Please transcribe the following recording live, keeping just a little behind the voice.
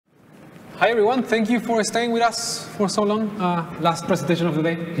Hi everyone, thank you for staying with us for so long. Last presentation of the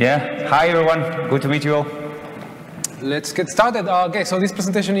day. Yeah, hi everyone, good to meet you all. Let's get started. Okay, so this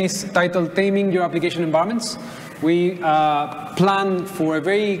presentation is titled Taming Your Application Environments. We plan for a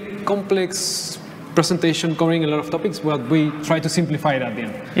very complex presentation covering a lot of topics, but we try to simplify it at the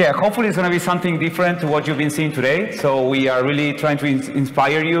end. Yeah, hopefully it's going to be something different to what you've been seeing today. So we are really trying to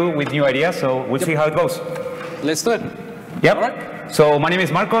inspire you with new ideas, so we'll see how it goes. Let's do it. Yep. All right. So my name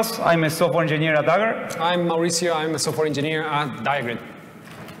is Marcos. I'm a software engineer at Dagger. I'm Mauricio. I'm a software engineer at Diagrid.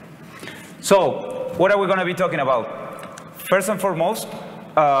 So what are we going to be talking about? First and foremost,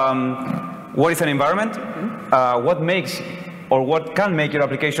 what is an environment? What makes or what can make your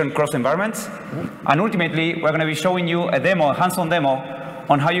application cross environments? And ultimately, we're going to be showing you a demo, a hands-on demo,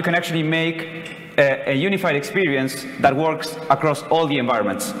 on how you can actually make a unified experience that works across all the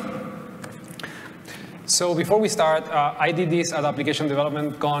environments. So before we start, I did this at Application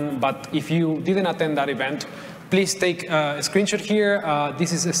Development Con, but if you didn't attend that event, please take a screenshot here.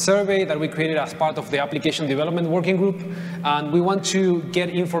 This is a survey that we created as part of the Application Development Working Group, and we want to get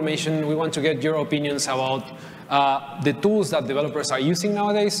information, we want to get your opinions about the tools that developers are using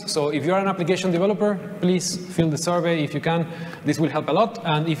nowadays. So if you're an application developer, please fill the survey if you can. This will help a lot.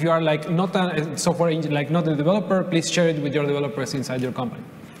 And if you are like not a software engineer, like not a developer, please share it with your developers inside your company.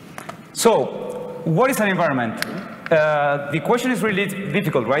 So what is an environment? The question is really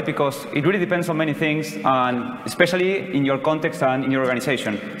difficult, right? Because it really depends on many things, and especially in your context and in your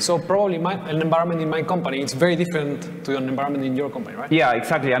organization. So probably an environment in my company, it's very different to an environment in your company, right? Yeah,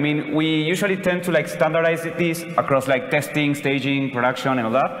 exactly. I mean, we usually tend to standardize this across testing, staging, production, and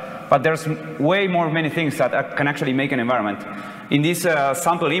all that. But there's way many things that can actually make an environment. In this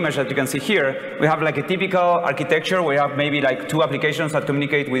sample image that you can see here, we have a typical architecture. We have maybe 2 applications that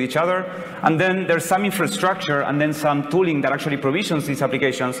communicate with each other. And then there's some infrastructure and then some tooling that actually provisions these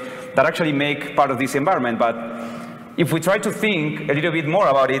applications that actually make part of this environment. But if we try to think a little bit more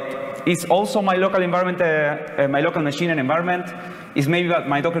about it, is also my local environment, my local machine an environment? Is maybe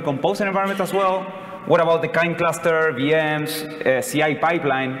my Docker Compose an environment as well? What about the kind cluster, VMs, CI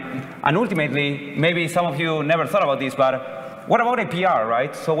pipeline? And ultimately, maybe some of you never thought about this, but what about a PR,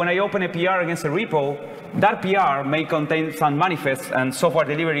 right? So when I open a PR against a repo, that PR may contain some manifests and software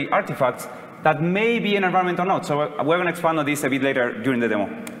delivery artifacts that may be an environment or not. So we're going to expand on this a bit later during the demo.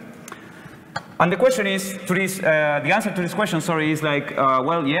 And the question is, the answer to this question, is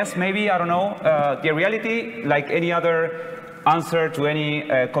well, yes, maybe, I don't know. The reality, like any other answer to any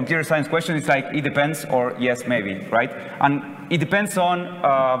computer science question, is it depends or yes, maybe, right? And it depends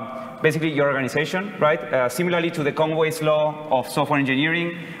on basically your organization, right? Similarly to the Conway's law of software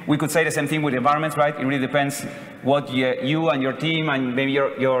engineering, we could say the same thing with environments, right? It really depends what you and your team and maybe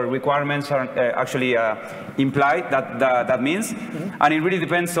your requirements are actually imply that means. And it really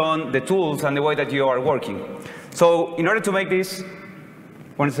depends on the tools and the way that you are working. So in order to make this,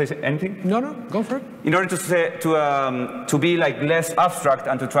 want to say anything? No, go for it. In order to be less abstract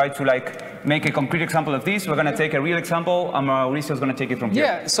and to try to make a concrete example of this, we're going to take a real example, and Mauricio is going to take it from here.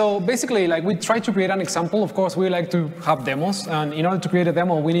 Yeah, so basically, we try to create an example. Of course, we like to have demos, and in order to create a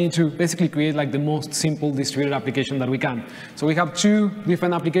demo, we need to basically create the most simple distributed application that we can. So we have 2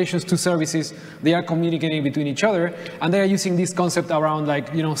 different applications, 2 services. They are communicating between each other, and they are using this concept around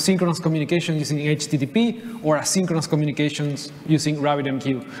synchronous communication using HTTP or asynchronous communications using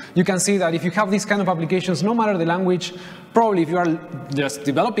RabbitMQ. You can see that if you have these kind of applications, no matter the language, probably if you are just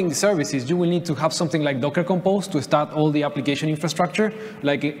developing the services, you will need to have something like Docker Compose to start all the application infrastructure,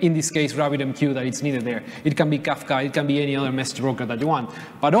 like in this case, RabbitMQ that it's needed there. It can be Kafka, it can be any other message broker that you want.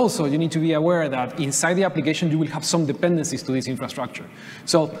 But also, you need to be aware that inside the application, you will have some dependencies to this infrastructure.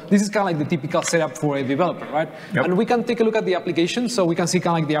 So this is kind of the typical setup for a developer, right? Yep. And we can take a look at the application, so we can see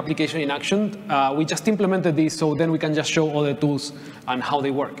kind of the application in action. We just implemented this, so then we can just show all the tools and how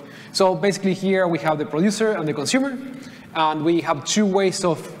they work. So basically here, we have the producer and the consumer. And we have 2 ways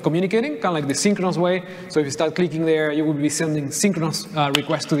of communicating, kind of the synchronous way. So if you start clicking there, you will be sending synchronous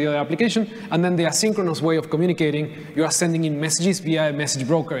requests to the other application. And then the asynchronous way of communicating, you are sending in messages via a message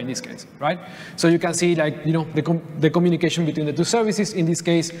broker in this case, right? So you can see the communication between the 2 services. In this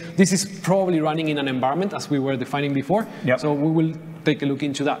case, this is probably running in an environment as we were defining before. Yep. So we will take a look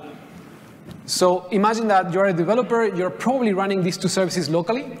into that. So imagine that you're a developer, you're probably running these two services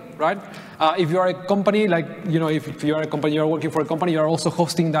locally, right? If you're a company, like, if you're a company, you're working for a company, you're also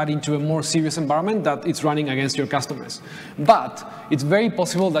hosting that into a more serious environment that it's running against your customers. But it's very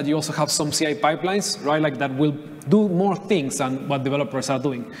possible that you also have some CI pipelines, right, like that will do more things than what developers are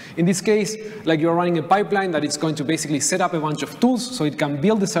doing. In this case, like you're running a pipeline that is going to basically set up a bunch of tools so it can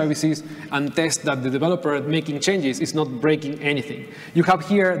build the services and test that the developer making changes is not breaking anything. You have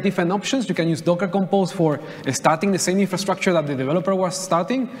here different options. You can use Docker Compose for starting the same infrastructure that the developer was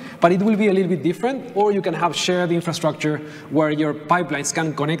starting, but it will be a little bit different. Or you can have shared infrastructure where your pipelines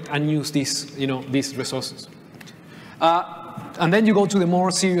can connect and use these resources. And then you go to the more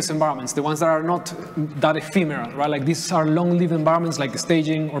serious environments, the ones that are not that ephemeral, right? Like these are long-lived environments like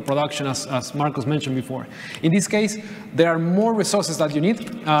staging or production, as Marcos mentioned before. In this case, there are more resources that you need.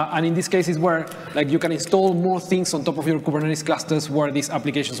 And in this case is where like you can install more things on top of your Kubernetes clusters where these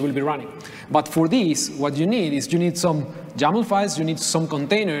applications will be running. But for this, what you need is you need some YAML files, you need some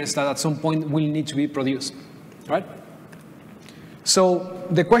containers that at some point will need to be produced, right? So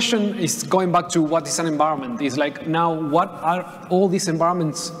the question is going back to what is an environment. Is like now what are all these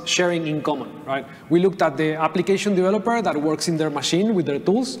environments sharing in common, right? We looked at the application developer that works in their machine with their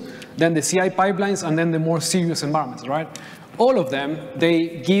tools, then the CI pipelines, and then the more serious environments, right? All of them,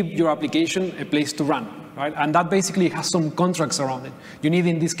 they give your application a place to run, right? And that basically has some contracts around it. You need,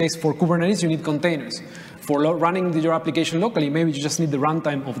 in this case, for Kubernetes, you need containers. For running your application locally, maybe you just need the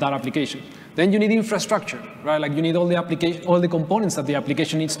runtime of that application. Then you need infrastructure, right? Like you need all the components that the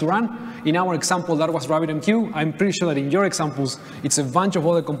application needs to run. In our example, that was RabbitMQ. I'm pretty sure that in your examples, it's a bunch of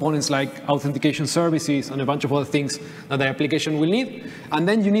other components like authentication services and a bunch of other things that the application will need. And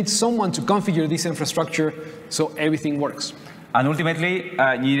then you need someone to configure this infrastructure so everything works. And ultimately,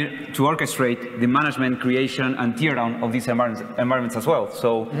 you need to orchestrate the management, creation, and teardown of these environments as well.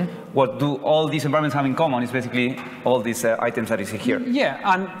 So what do all these environments have in common is basically all these items that you see here. Yeah,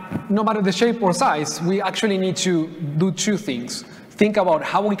 and no matter the shape or size, we actually need to do two things. Think about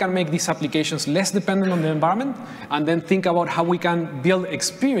how we can make these applications less dependent on the environment, and then think about how we can build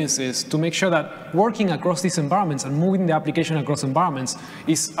experiences to make sure that working across these environments and moving the application across environments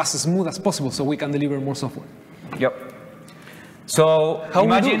is as smooth as possible so we can deliver more software. Yep. So how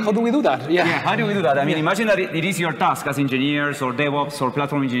do we do that? Yeah, how do we do that? I mean, imagine that it is your task as engineers or DevOps or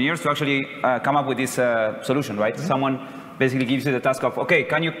platform engineers to actually come up with this solution, right? Someone basically gives you the task of, okay,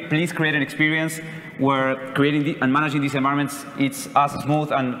 can you please create an experience where creating and managing these environments it's as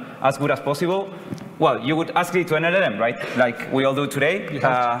smooth and as good as possible? Well, you would ask it to an LLM, right? Like we all do today. You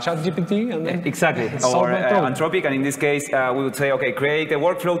have ChatGPT and then exactly, or Anthropic, and in this case, we would say, okay, create a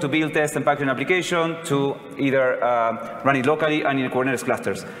workflow to build, test, and package an application to either run it locally and in Kubernetes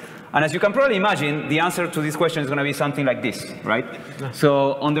clusters. And as you can probably imagine, the answer to this question is going to be something like this, right? Yeah.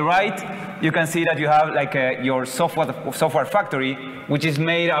 So on the right, you can see that you have like your software factory, which is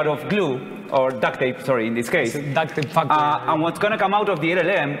made out of glue, or duct tape, sorry, in this case. It's a duct tape factory. And what's going to come out of the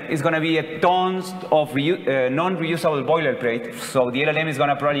LLM is going to be a tons of non-reusable boilerplate. So the LLM is going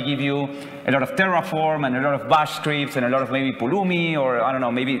to probably give you a lot of Terraform and a lot of bash scripts and a lot of maybe Pulumi or, I don't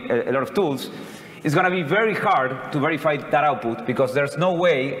know, maybe a lot of tools. It's going to be very hard to verify that output because there's no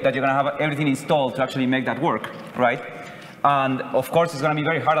way that you're going to have everything installed to actually make that work, right? And of course, it's going to be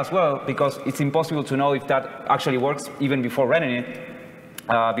very hard as well because it's impossible to know if that actually works even before running it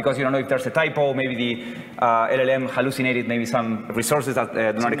because you don't know if there's a typo, maybe the LLM hallucinated maybe some resources that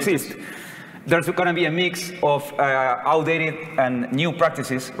do not exist. There's going to be a mix of outdated and new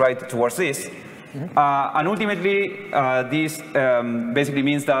practices, right, towards this. And ultimately, this basically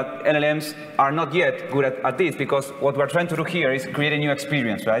means that LLMs are not yet good at this because what we're trying to do here is create a new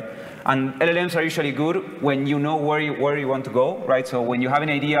experience, right? And LLMs are usually good when you know where you want to go, right? So when you have an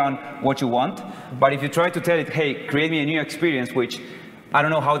idea on what you want, but if you try to tell it, hey, create me a new experience, which I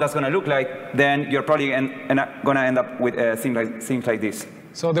don't know how that's going to look like, then you're probably going to end up with things like this.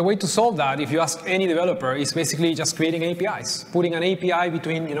 So the way to solve that, if you ask any developer, is basically just creating APIs, putting an API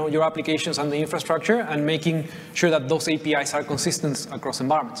between your applications and the infrastructure, and making sure that those APIs are consistent across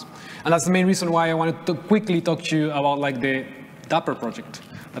environments. And that's the main reason why I wanted to quickly talk to you about like the Dapr project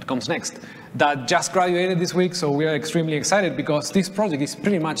that comes next. That just graduated this week, so we are extremely excited because this project is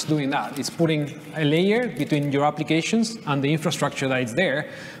pretty much doing that. It's putting a layer between your applications and the infrastructure that is there,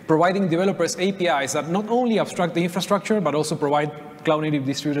 providing developers APIs that not only abstract the infrastructure, but also provide cloud-native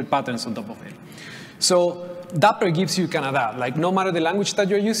distributed patterns on top of it. So Dapr gives you kind of that. Like no matter the language that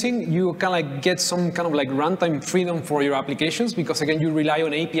you're using, you can like get some kind of like runtime freedom for your applications because again, you rely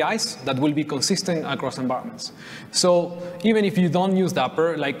on APIs that will be consistent across environments. So even if you don't use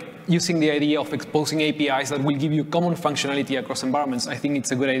Dapr, like using the idea of exposing APIs that will give you common functionality across environments, I think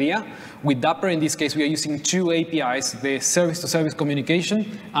it's a good idea. With Dapr, in this case, we are using two APIs, the service-to-service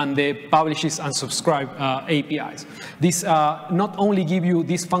communication and the publishes and subscribe APIs. These not only give you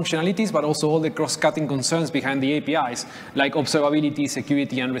these functionalities, but also all the cross-cutting concerns behind the APIs, like observability,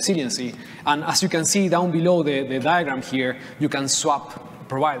 security, and resiliency. And as you can see down below the diagram here, you can swap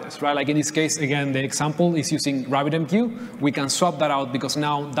providers, right? Like in this case, again, the example is using RabbitMQ. We can swap that out because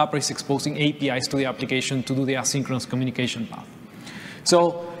now Dapr is exposing APIs to the application to do the asynchronous communication path.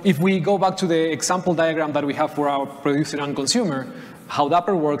 So if we go back to the example diagram that we have for our producer and consumer, how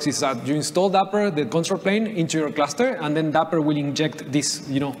Dapr works is that you install Dapr, the control plane, into your cluster, and then Dapr will inject these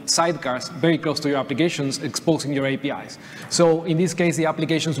sidecars very close to your applications, exposing your APIs. So in this case, the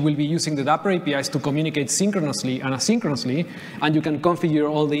applications will be using the Dapr APIs to communicate synchronously and asynchronously, and you can configure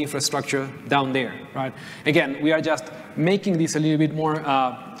all the infrastructure down there, right? Again, we are just making this a little bit more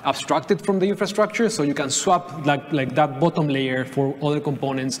abstracted from the infrastructure, so you can swap like that bottom layer for other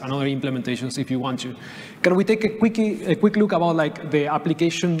components and other implementations if you want to. Can we take a quick look about like the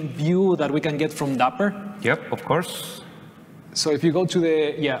application view that we can get from Dapr? Yep, of course. So if you go to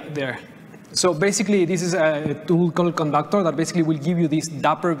there. So basically, this is a tool called Conductor that basically will give you this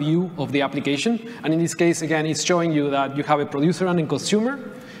Dapr view of the application. And in this case, again, it's showing you that you have a producer and a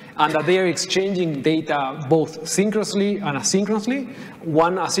consumer, and that they are exchanging data both synchronously and asynchronously.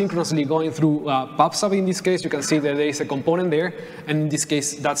 One asynchronously going through PubSub in this case. You can see that there is a component there, and in this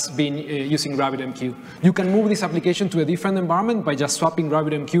case, that's been using RabbitMQ. You can move this application to a different environment by just swapping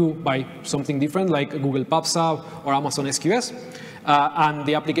RabbitMQ by something different, like Google PubSub or Amazon SQS. And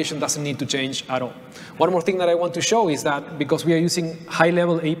the application doesn't need to change at all. One more thing that I want to show is that because we are using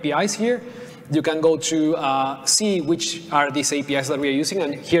high-level APIs here, you can go to see which are these APIs that we are using,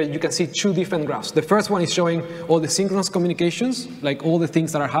 and here you can see two different graphs. The first one is showing all the synchronous communications, like all the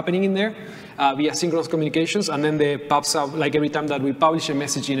things that are happening in there via synchronous communications, and then the PubSub, like every time that we publish a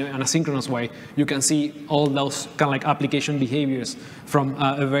message in an asynchronous way, you can see all those kind of like application behaviors from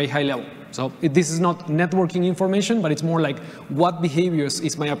a very high level. So this is not networking information, but it's more like what behaviors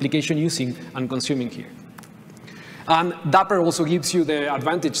is my application using and consuming here. And Dapr also gives you the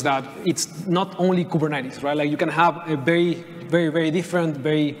advantage that it's not only Kubernetes, right? Like you can have a very, very, very different,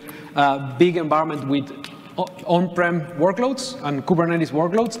 very big environment with on-prem workloads and Kubernetes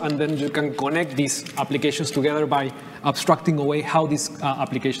workloads, and then you can connect these applications together by abstracting away how these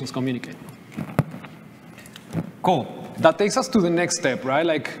applications communicate. Cool. That takes us to the next step, right?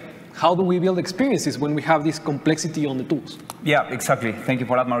 Like, how do we build experiences when we have this complexity on the tools? Yeah, exactly. Thank you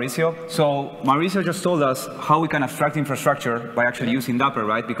for that, Mauricio. So Mauricio just told us how we can abstract infrastructure by actually using Dapr,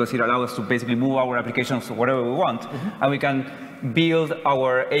 right? Because it allows us to basically move our applications to whatever we want, and we can build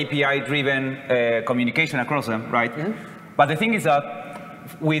our API-driven communication across them, right? But the thing is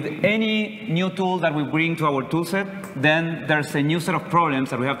that with any new tool that we bring to our toolset, then there's a new set of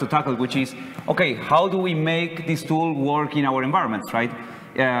problems that we have to tackle, which is, okay, how do we make this tool work in our environments, right?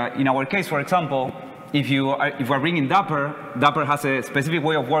 In our case, for example, if we're bringing Dapr, Dapr has a specific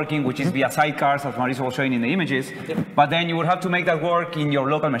way of working, which is via sidecars, as Mauricio was showing in the images. But then you would have to make that work in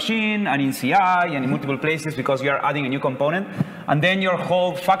your local machine and in CI and in multiple places because you are adding a new component. And then your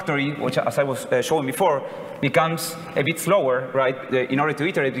whole factory, which, as I was showing before, becomes a bit slower, right, in order to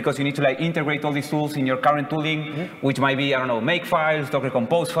iterate, because you need to like integrate all these tools in your current tooling, which might be, I don't know, make files, Docker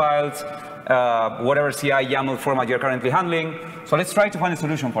compose files, whatever CI YAML format you're currently handling. So let's try to find a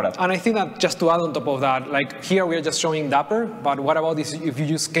solution for that. And I think that just to add on top of that, like here we are just showing Dapr, but what about if you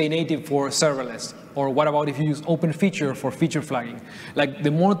use Knative for serverless? Or what about if you use OpenFeature for feature flagging? Like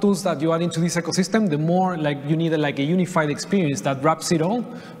the more tools that you add into this ecosystem, the more like you need a unified experience that wraps it all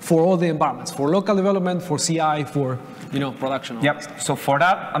for all the environments, for local development, for CI, for production. Yep. So for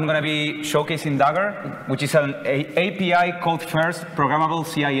that, I'm going to be showcasing Dagger, which is an API code-first programmable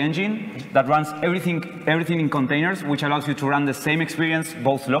CI engine that runs everything in containers, which allows you to run the same experience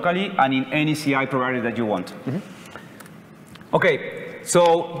both locally and in any CI provider that you want. Okay.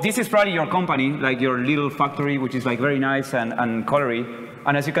 So this is probably your company, like your little factory, which is like very nice and colory.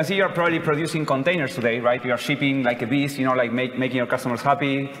 And as you can see, you're probably producing containers today, right? You are shipping like a beast, like making your customers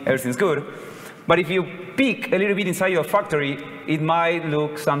happy, everything's good. But if you peek a little bit inside your factory, it might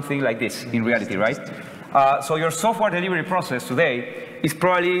look something like this in reality, right? So your software delivery process today is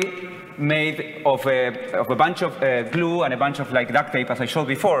probably made of a bunch of glue and a bunch of like duct tape, as I showed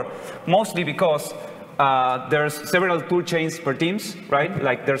before, mostly because there's several tool chains per teams, right?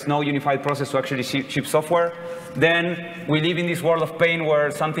 Like there's no unified process to actually ship software. Then we live in this world of pain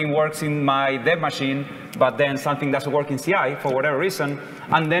where something works in my dev machine, but then something doesn't work in CI for whatever reason.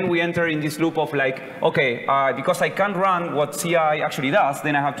 And then we enter in this loop of like, OK, because I can't run what CI actually does,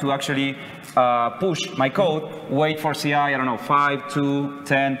 then I have to actually push my code, wait for CI, I don't know, 5, 2,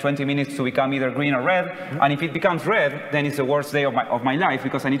 10, 20 minutes to become either green or red. And if it becomes red, then it's the worst day of my life,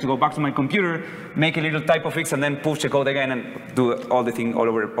 because I need to go back to my computer, make a little typo fix, and then push the code again and do all the thing all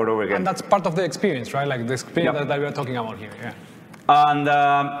over again. And that's part of the experience, right? Like the experience that we are talking about here. Yeah. And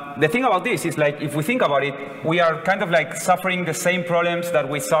the thing about this is, like, if we think about it, we are kind of like suffering the same problems that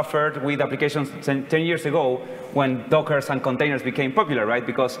we suffered with applications 10 years ago when Dockers and containers became popular, right?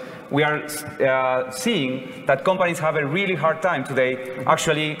 Because we are seeing that companies have a really hard time today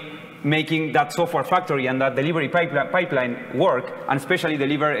actually making that software factory and that delivery pipeline work, and especially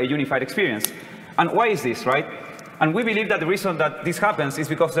deliver a unified experience. And why is this, right? And we believe that the reason that this happens is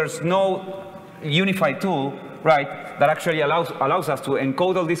because there's no unified tool, right, that actually allows us to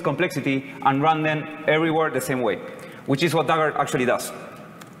encode all this complexity and run them everywhere the same way, which is what Dagger actually does.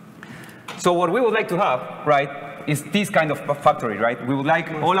 So what we would like to have, right, is this kind of factory, right? We would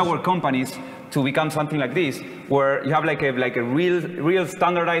like all our companies to become something like this, where you have like a real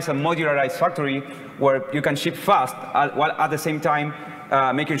standardized and modularized factory where you can ship fast, while at the same time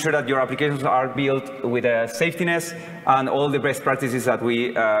making sure that your applications are built with a safetiness and all the best practices that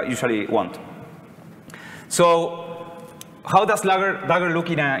we usually want. So how does Dagger look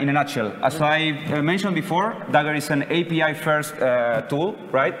in a nutshell? As I mentioned before, Dagger is an API-first tool,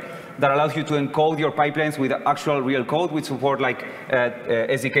 right, that allows you to encode your pipelines with actual real code. We support like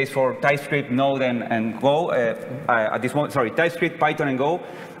SDKs for TypeScript, Node, and Go at this moment. Sorry, TypeScript, Python, and Go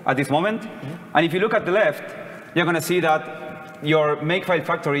at this moment. And if you look at the left, you're going to see that your makefile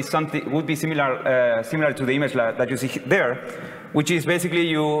factory would be similar to the image that you see there, which is basically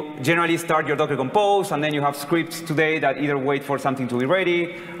you generally start your Docker Compose, and then you have scripts today that either wait for something to be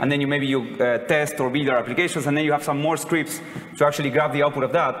ready, and then maybe you test or build your applications, and then you have some more scripts to actually grab the output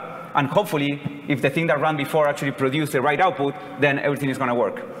of that. And hopefully, if the thing that ran before actually produced the right output, then everything is going to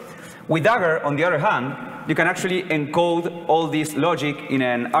work. With Dagger, on the other hand, you can actually encode all this logic in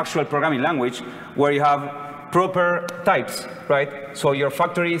an actual programming language where you have proper types, right? So your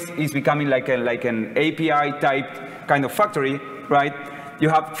factory is becoming like an API-typed kind of factory, right? You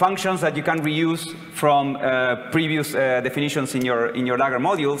have functions that you can reuse from previous definitions in your Dagger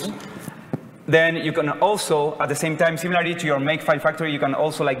modules. Then you can also, at the same time, similarly to your makefile factory, you can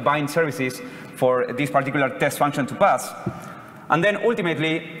also like bind services for this particular test function to pass. And then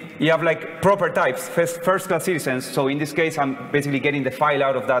ultimately, you have like proper types, first-class citizens. So in this case, I'm basically getting the file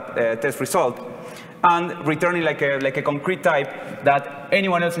out of that test result and returning like a concrete type that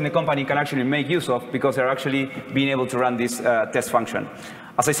anyone else in the company can actually make use of, because they're actually being able to run this test function.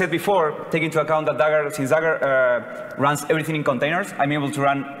 As I said before, take into account that since Dagger runs everything in containers, I'm able to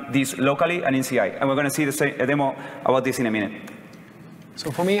run this locally and in CI. And we're going to see a demo about this in a minute. So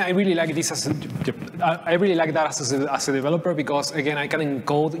for me, I really like this I really like that as a developer, because again, I can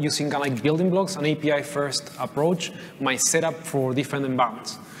encode using kind of like building blocks, an API-first approach, my setup for different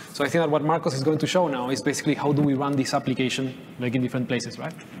environments. So I think that what Marcos is going to show now is basically how do we run this application like in different places,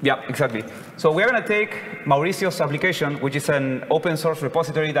 right? Yeah, exactly. So we're going to take Mauricio's application, which is an open source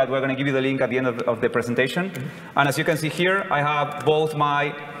repository that we're going to give you the link at the end of the presentation. And as you can see here, I have both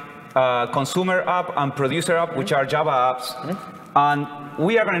my consumer app and producer app, which are Java apps. And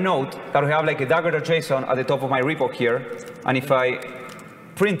we are going to note that we have like a Dagger.json at the top of my repo here. And if I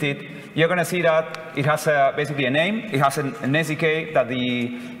print it, you're going to see that it has basically a name. It has an SDK that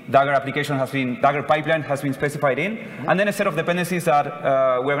the Dagger application Dagger pipeline has been specified in, and then a set of dependencies that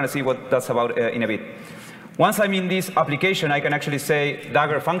we're going to see what that's about in a bit. Once I'm in this application, I can actually say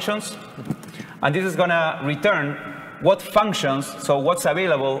Dagger functions, and this is going to return what functions, so what's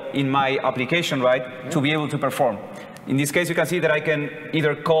available in my application, right, to be able to perform. In this case, you can see that I can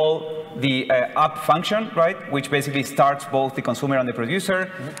either call the app function, right, which basically starts both the consumer and the producer.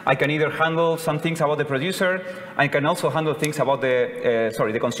 I can either handle some things about the producer. I can also handle things about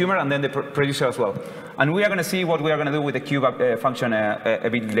the consumer and then the producer as well. And we are going to see what we are going to do with the cube function a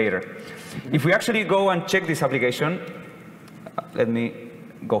bit later. If we actually go and check this application, let me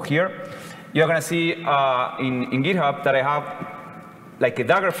go here. You're going to see in GitHub that I have like a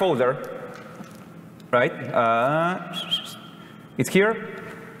Dagger folder, right? It's here.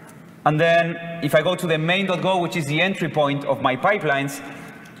 And then if I go to the main.go, which is the entry point of my pipelines,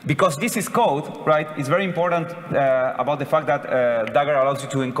 because this is code, right, it's very important about the fact that Dagger allows you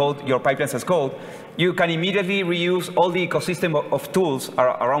to encode your pipelines as code. You can immediately reuse all the ecosystem of tools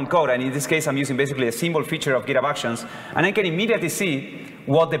around code. And in this case, I'm using basically a symbol feature of GitHub Actions. And I can immediately see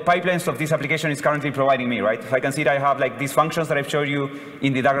what the pipelines of this application is currently providing me, right? So I can see that I have like these functions that I've showed you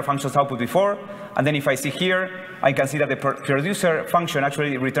in the Dagger functions output before. And then if I see here, I can see that the producer function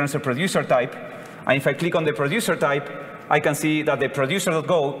actually returns a producer type. And if I click on the producer type, I can see that the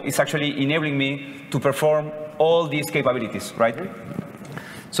producer.go is actually enabling me to perform all these capabilities, right?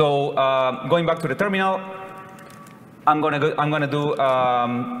 So going back to the terminal, I'm gonna do,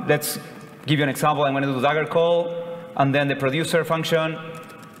 let's give you an example. I'm gonna do Dagger call, and then the producer function,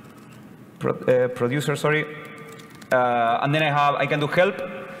 and then I can do help.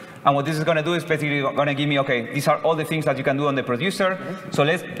 And what this is gonna do is basically gonna give me, okay, these are all the things that you can do on the producer. So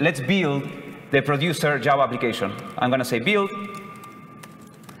let's build the producer Java application. I'm gonna say build.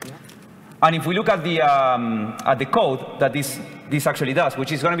 And if we look at the code that this actually does,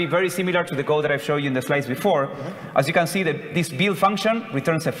 which is going to be very similar to the code that I've showed you in the slides before, as you can see, this build function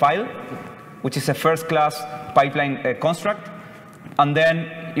returns a file, which is a first-class pipeline construct. And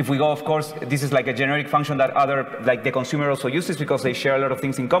then if we go, of course, this is like a generic function that like the consumer also uses because they share a lot of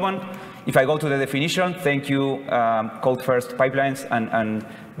things in common. If I go to the definition, thank you, code first pipelines and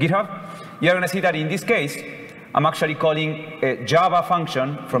GitHub, you're going to see that in this case, I'm actually calling a Java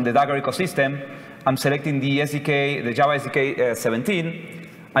function from the Dagger ecosystem. I'm selecting the SDK, the Java SDK 17.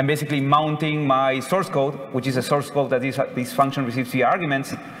 I'm basically mounting my source code, which is a source code that this function receives via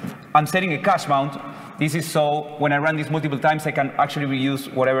arguments. I'm setting a cache mount. This is so when I run this multiple times, I can actually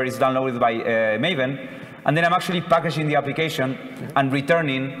reuse whatever is downloaded by Maven. And then I'm actually packaging the application and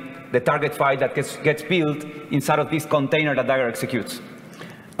returning the target file that gets built inside of this container that Dagger executes.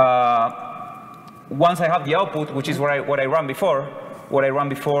 Once I have the output, which is what I ran before,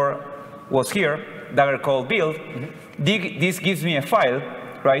 was here, Dagger called build. This gives me a file,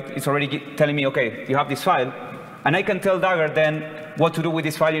 right? It's already telling me, okay, you have this file. And I can tell Dagger then what to do with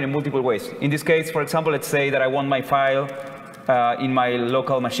this file in multiple ways. In this case, for example, let's say that I want my file in my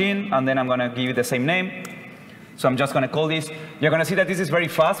local machine, and then I'm going to give it the same name. So I'm just going to call this. You're going to see that this is very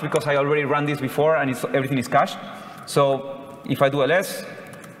fast because I already ran this before, and everything is cached. So if I do ls,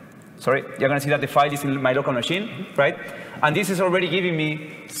 sorry, you're going to see that the file is in my local machine, right? And this is already giving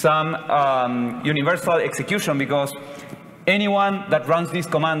me some universal execution because anyone that runs this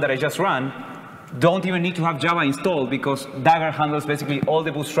command that I just ran don't even need to have Java installed because Dagger handles basically all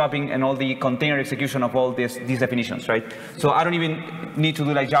the bootstrapping and all the container execution of all these definitions, right? So I don't even need to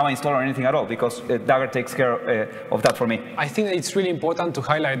do like Java install or anything at all because Dagger takes care of that for me. I think that it's really important to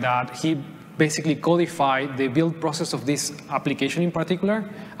highlight that he basically codified the build process of this application in particular,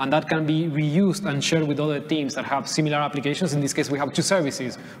 and that can be reused and shared with other teams that have similar applications. In this case, we have two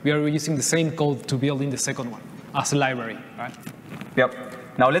services. We are reusing the same code to build in the second one as a library, right? Yep.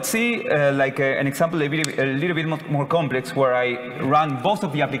 Now let's see like an example a little bit more complex where I run both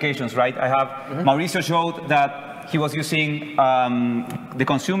of the applications, right? I have Mauricio showed that he was using the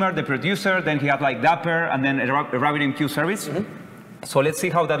consumer, the producer, then he had like Dapr, and then a RabbitMQ service. So let's see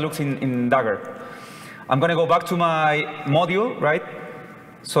how that looks in Dagger. I'm going to go back to my module, right?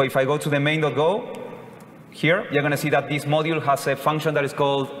 So if I go to the main.go, here, you're going to see that this module has a function that is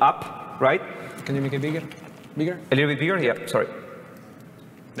called app, right? Can you make it bigger? Bigger? A little bit bigger? Yeah, sorry.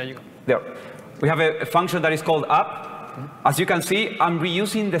 There you go. There. We have a function that is called app. As you can see, I'm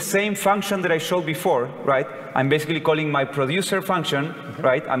reusing the same function that I showed before, right? I'm basically calling my producer function,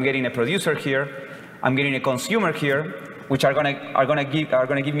 right? I'm getting a producer here. I'm getting a consumer here, which are gonna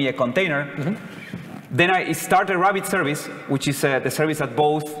give me a container. Then I start a Rabbit service, which is the service that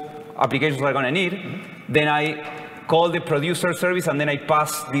both applications are gonna need. Then I call the producer service, and then I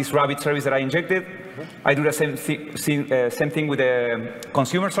pass this Rabbit service that I injected. I do the same thing with the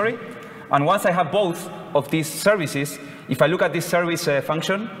consumer, sorry. And once I have both of these services, if I look at this service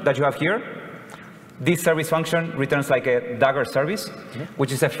function that you have here, this service function returns like a Dagger service,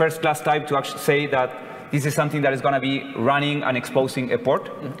 which is a first-class type to actually say that this is something that is going to be running and exposing a port,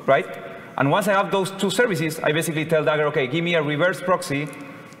 right? And once I have those two services, I basically tell Dagger, okay, give me a reverse proxy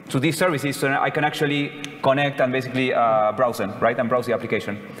to these services so I can actually connect and basically browse them, right, and browse the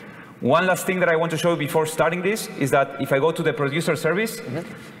application. One last thing that I want to show before starting this is that if I go to the producer service,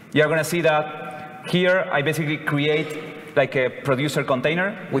 you're going to see that here I basically create like a producer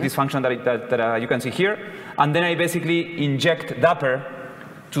container with this function that you can see here. And then I basically inject Dapr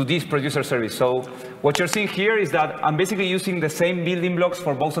to this producer service. So what you're seeing here is that I'm basically using the same building blocks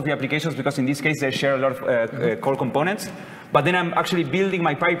for both of the applications because in this case they share a lot of core components. But then I'm actually building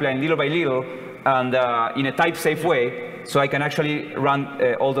my pipeline little by little and in a type-safe way, so I can actually run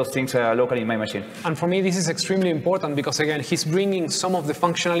all those things locally in my machine. And for me, this is extremely important because, again, he's bringing some of the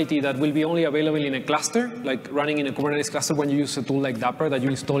functionality that will be only available in a cluster, like running in a Kubernetes cluster when you use a tool like Dapr that you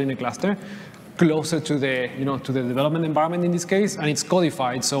install in a cluster, closer to the, to the development environment in this case, and it's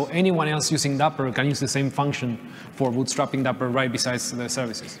codified, so anyone else using Dapr can use the same function for bootstrapping Dapr right besides the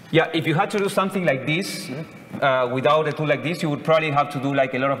services. Yeah, if you had to do something like this, without a tool like this, you would probably have to do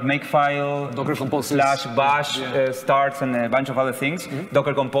like a lot of makefile, Docker Compose / bash starts and a bunch of other things,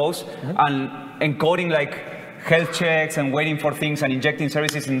 Docker Compose, and encoding like health checks and waiting for things and injecting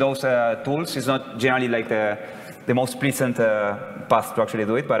services in those tools is not generally like the most pleasant path to actually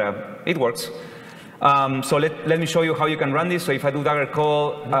do it, but it works. So let me show you how you can run this. So if I do Dagger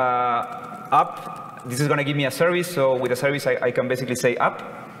call up, this is going to give me a service. So with a service, I can basically say up.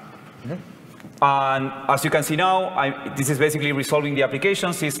 And as you can see now, this is basically resolving the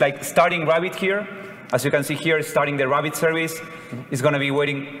applications. It's like starting Rabbit here. As you can see here, starting the Rabbit service. It's going to be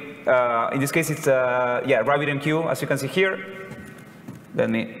waiting. In this case, it's RabbitMQ, as you can see here.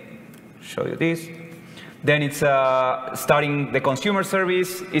 Let me show you this. Then it's starting the consumer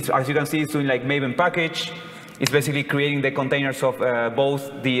service. As you can see, it's doing like Maven package. It's basically creating the containers of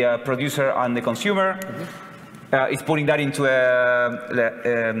both the producer and the consumer. It's putting that into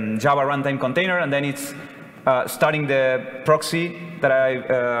a Java runtime container, and then it's starting the proxy that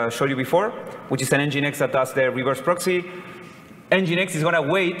I showed you before, which is an Nginx that does the reverse proxy. Nginx is going to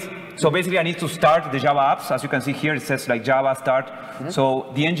wait. So basically, I need to start the Java apps. As you can see here, it says like Java start.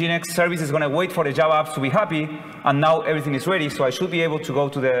 So the Nginx service is going to wait for the Java apps to be happy. And now everything is ready. So I should be able to go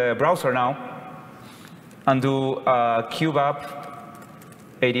to the browser now and do kube app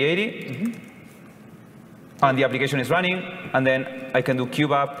 8080. And the application is running. And then I can do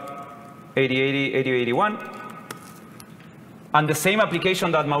kube app 8080, 8081. And the same application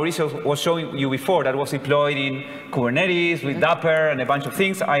that Mauricio was showing you before that was deployed in Kubernetes with Dapr and a bunch of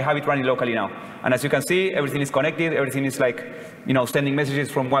things, I have it running locally now. And as you can see, everything is connected. Everything is like, sending messages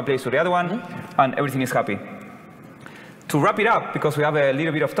from one place to the other one, and everything is happy. To wrap it up, because we have a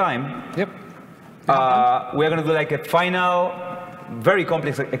little bit of time, we're going to do like a final, very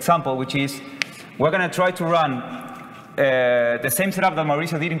complex example, which is we're going to try to run the same setup that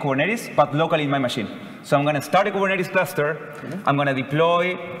Mauricio did in Kubernetes, but locally in my machine. So I'm going to start a Kubernetes cluster. I'm going to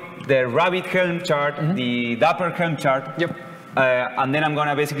deploy the Rabbit Helm chart, the Dapr Helm chart. And then I'm going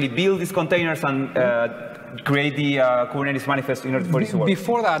to basically build these containers and create the Kubernetes manifest in order for this to work.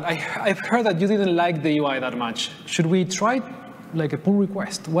 Before that, I've heard that you didn't like the UI that much. Should we try like a pull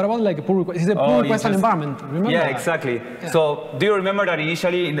request? What about like a pull request? Is a pull request an environment? Remember that? Exactly. Yeah. So do you remember that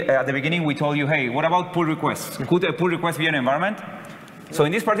initially at the beginning we told you, hey, what about pull requests? Could a pull request be an environment? So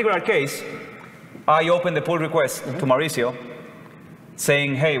in this particular case, I opened the pull request to Mauricio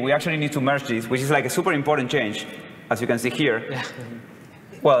saying, hey, we actually need to merge this, which is like a super important change, as you can see here.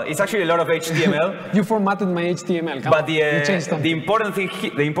 Well, it's actually a lot of HTML. You formatted my HTML. But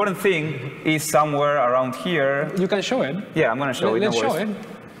the important thing is somewhere around here. You can show it. Yeah, I'm going to show it. Let's show it.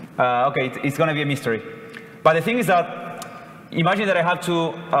 OK, it's going to be a mystery. But the thing is that, imagine that I have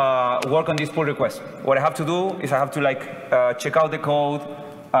to work on this pull request. What I have to do is I have to like check out the code,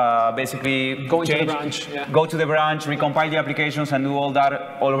 basically go to the branch, go to the branch, recompile the applications, and do all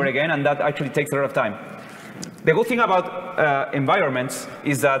that all over again. And that actually takes a lot of time. The good thing about environments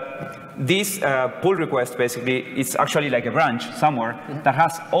is that this pull request basically is actually like a branch somewhere that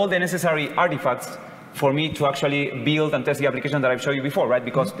has all the necessary artifacts for me to actually build and test the application that I've showed you before, right?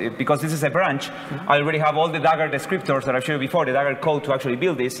 Because this is a branch, I already have all the Dagger descriptors that I've showed you before, the Dagger code to actually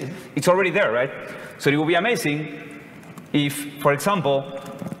build this. It's already there, right? So it would be amazing if, for example,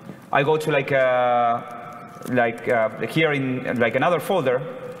 I go to here in like another folder.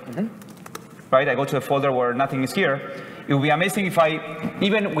 Right? I go to a folder where nothing is here. It would be amazing if I,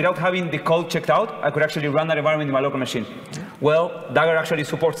 even without having the code checked out, I could actually run that environment in my local machine. Well, Dagger actually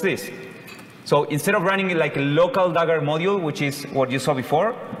supports this. So instead of running like a local Dagger module, which is what you saw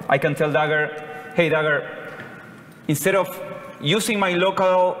before, I can tell Dagger, hey, Dagger, instead of using my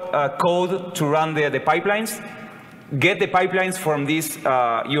local code to run the pipelines, get the pipelines from this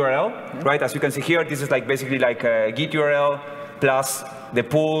URL, right? As you can see here, this is like basically like a Git URL plus the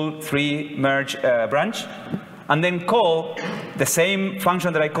pull 3 merge branch, and then call the same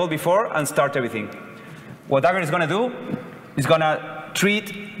function that I called before and start everything. What Dagger is going to do is going to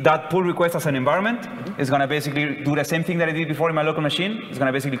treat that pull request as an environment. It's going to basically do the same thing that I did before in my local machine. It's going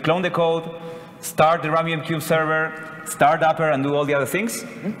to basically clone the code, start the RabbitMQ server, start Dapr, and do all the other things,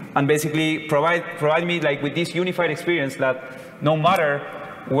 and basically provide me like with this unified experience that no matter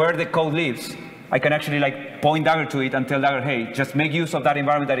where the code lives, I can actually like point Dagger to it and tell Dagger, hey, just make use of that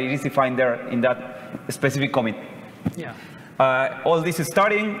environment that it is defined there in that specific commit. Yeah. All this is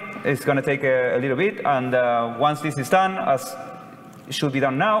starting. It's going to take a little bit. And once this is done, as it should be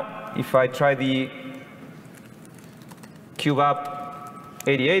done now, if I try the kube app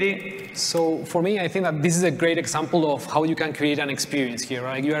 8080. So for me, I think that this is a great example of how you can create an experience here,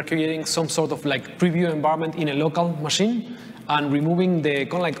 right? You are creating some sort of like preview environment in a local machine and removing the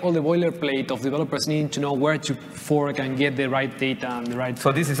kind of like all the boilerplate of developers needing to know where to fork and get the right data and the right.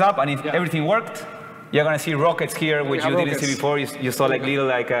 So this is up, and if everything worked, you're going to see rockets here, which you didn't see before. You saw like little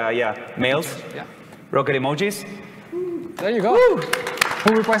like mails, rocket emojis. There you go. Woo!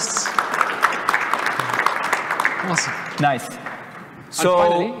 Pull requests. Awesome. Nice. So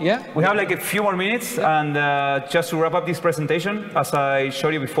finally, we have like a few more minutes, and just to wrap up this presentation, as I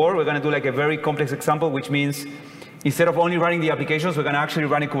showed you before, we're going to do like a very complex example, which means instead of only running the applications, we're going to actually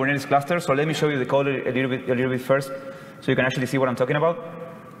run a Kubernetes cluster. So let me show you the code a little bit first, so you can actually see what I'm talking about.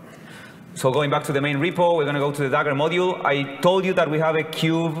 So going back to the main repo, we're going to go to the Dagger module. I told you that we have a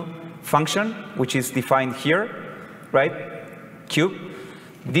kube function, which is defined here, right? Kube.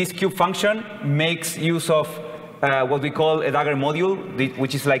 This kube function makes use of what we call a Dagger module,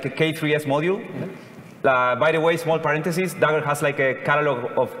 which is like a K3S module. By the way, small parenthesis, Dagger has like a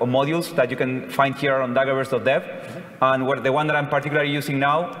catalog of modules that you can find here on daggerverse.dev. And the one that I'm particularly using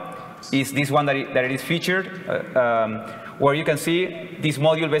now is this one that it is featured, where you can see this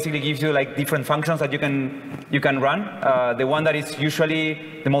module basically gives you like different functions that you can run. The one that is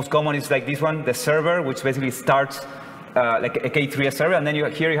usually the most common is like this one, the server, which basically starts like a K3S server, and then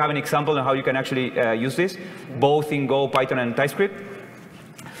here you have an example of how you can actually use this, both in Go, Python, and TypeScript.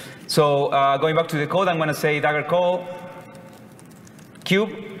 So going back to the code, I'm going to say Dagger call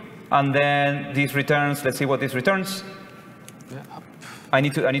kube, and then this returns. Let's see what this returns. I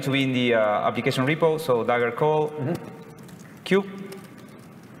need to be in the application repo, so Dagger call kube,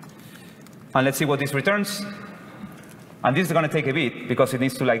 and let's see what this returns. And this is going to take a bit because it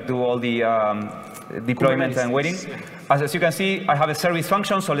needs to like do all the deployment and waiting. As you can see, I have a service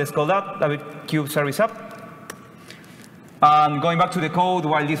function, so let's call that kube service up. And going back to the code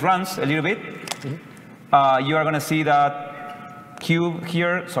while this runs a little bit, you are going to see that kube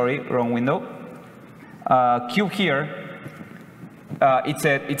here, sorry, wrong window. Kube here,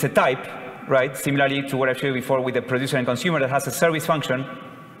 it's a type, right? Similarly to what I showed you before with the producer and consumer that has a service function,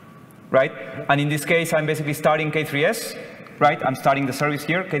 right? And in this case, I'm basically starting K3S, right? I'm starting the service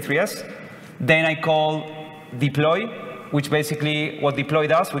here, K3S. Then I call deploy, which basically what deploy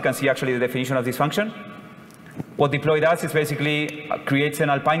does, we can see actually the definition of this function. What deploy does is basically creates an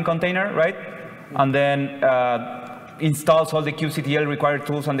Alpine container, right? And then installs all the kubectl required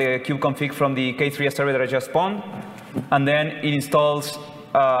tools and the kubeconfig from the K3S server that I just spawned. And then it installs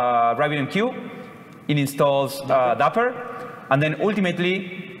RabbitMQ, it installs Dapr, and then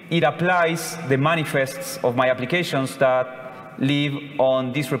ultimately it applies the manifests of my applications that live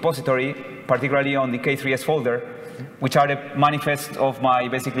on this repository, particularly on the K3S folder, which are the manifests of my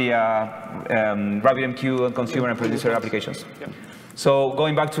basically RabbitMQ and consumer and producer applications. So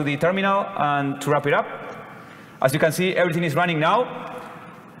going back to the terminal and to wrap it up, as you can see, everything is running now.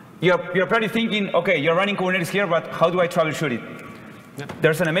 You're probably thinking, OK, you're running Kubernetes here, but how do I troubleshoot it?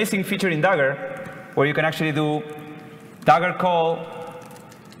 There's an amazing feature in Dagger where you can actually do Dagger call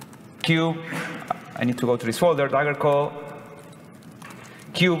kube. I need to go to this folder, Dagger call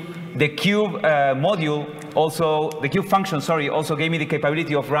kube. The kube module also, the kube function, sorry, also gave me the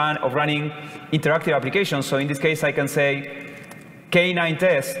capability of running interactive applications. So in this case, I can say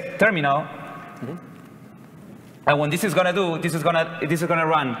K9test terminal. And what this is going to do, this is going to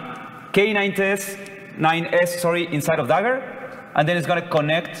run K9test, 9s, sorry, inside of Dagger. And then it's going to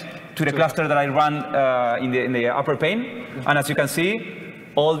connect to the cluster that I run in the upper pane. And as you can see,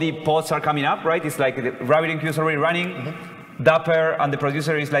 all the pods are coming up, right? It's like the RabbitMQ is already running. Dapr and the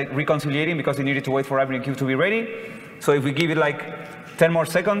producer is like reconciliating because they needed to wait for RabbitMQ to be ready. So if we give it like 10 more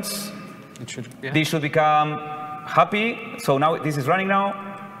seconds, this should become happy. So now this is running now.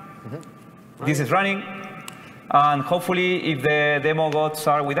 This is running. And hopefully, if the demo gods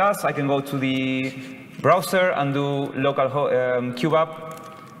are with us, I can go to the browser and do local kube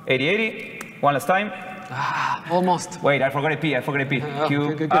up 8080 one last time. Almost. Wait, I forgot a P.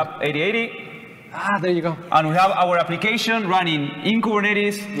 Kube up 8080. There you go. And we have our application running in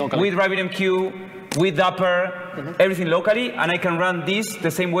Kubernetes locally, with RabbitMQ, with Dapr, everything locally, and I can run this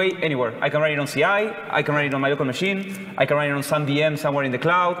the same way anywhere. I can run it on CI, I can run it on my local machine, I can run it on some VM somewhere in the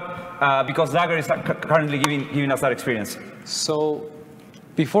cloud, because Dagger is currently giving us that experience. So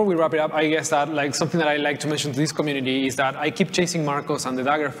before we wrap it up, I guess that like something that I like to mention to this community is that I keep chasing Marcos and the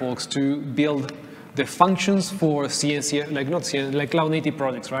Dagger folks to build the functions for CNC, like not CNC, like cloud native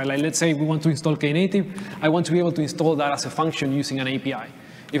projects, right? Like let's say we want to install Knative, I want to be able to install that as a function using an API.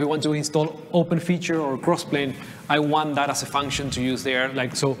 If I want to install OpenFeature or Crossplane, I want that as a function to use there,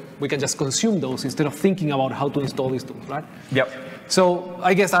 like, so we can just consume those instead of thinking about how to install these tools, right? Yep. So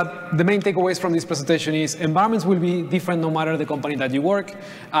I guess that the main takeaways from this presentation is environments will be different no matter the company that you work,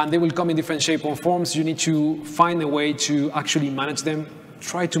 and they will come in different shape or forms. You need to find a way to actually manage them,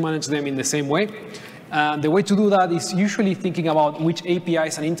 try to manage them in the same way. The way to do that is usually thinking about which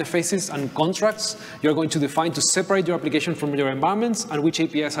APIs and interfaces and contracts you're going to define to separate your application from your environments, and which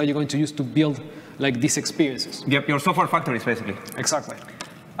APIs are you going to use to build like these experiences. Yep, your software factories, basically. Exactly.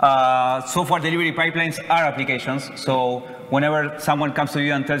 Software delivery pipelines are applications. So whenever someone comes to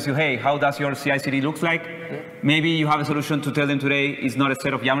you and tells you, hey, how does your CI/CD look like? Maybe you have a solution to tell them today is not a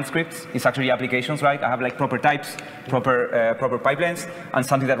set of YAML scripts. It's actually applications, right? I have like proper types, proper pipelines, and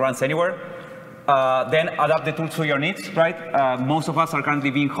something that runs anywhere. Then adapt the tools to your needs, right? Most of us are currently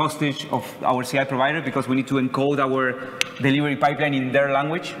being hostage of our CI provider because we need to encode our delivery pipeline in their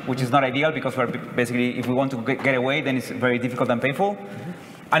language, which is not ideal because we're basically, if we want to get away, then it's very difficult and painful.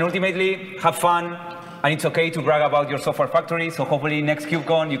 And ultimately, have fun, and it's okay to brag about your software factory. So hopefully next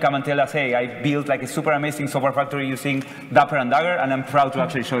KubeCon, you come and tell us, hey, I built like a super amazing software factory using Dapr and Dagger, and I'm proud to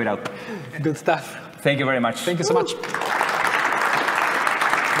actually show it out. Good stuff. Thank you very much. Thank you so much.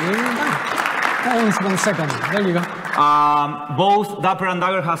 Oh, 1 second. There you go. Both Dapr and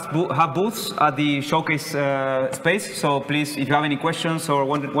Dagger have booths at the showcase space. So please, if you have any questions or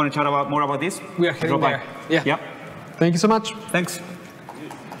want to chat more about this, we are heading there. Yeah. Yep. Thank you so much. Thanks.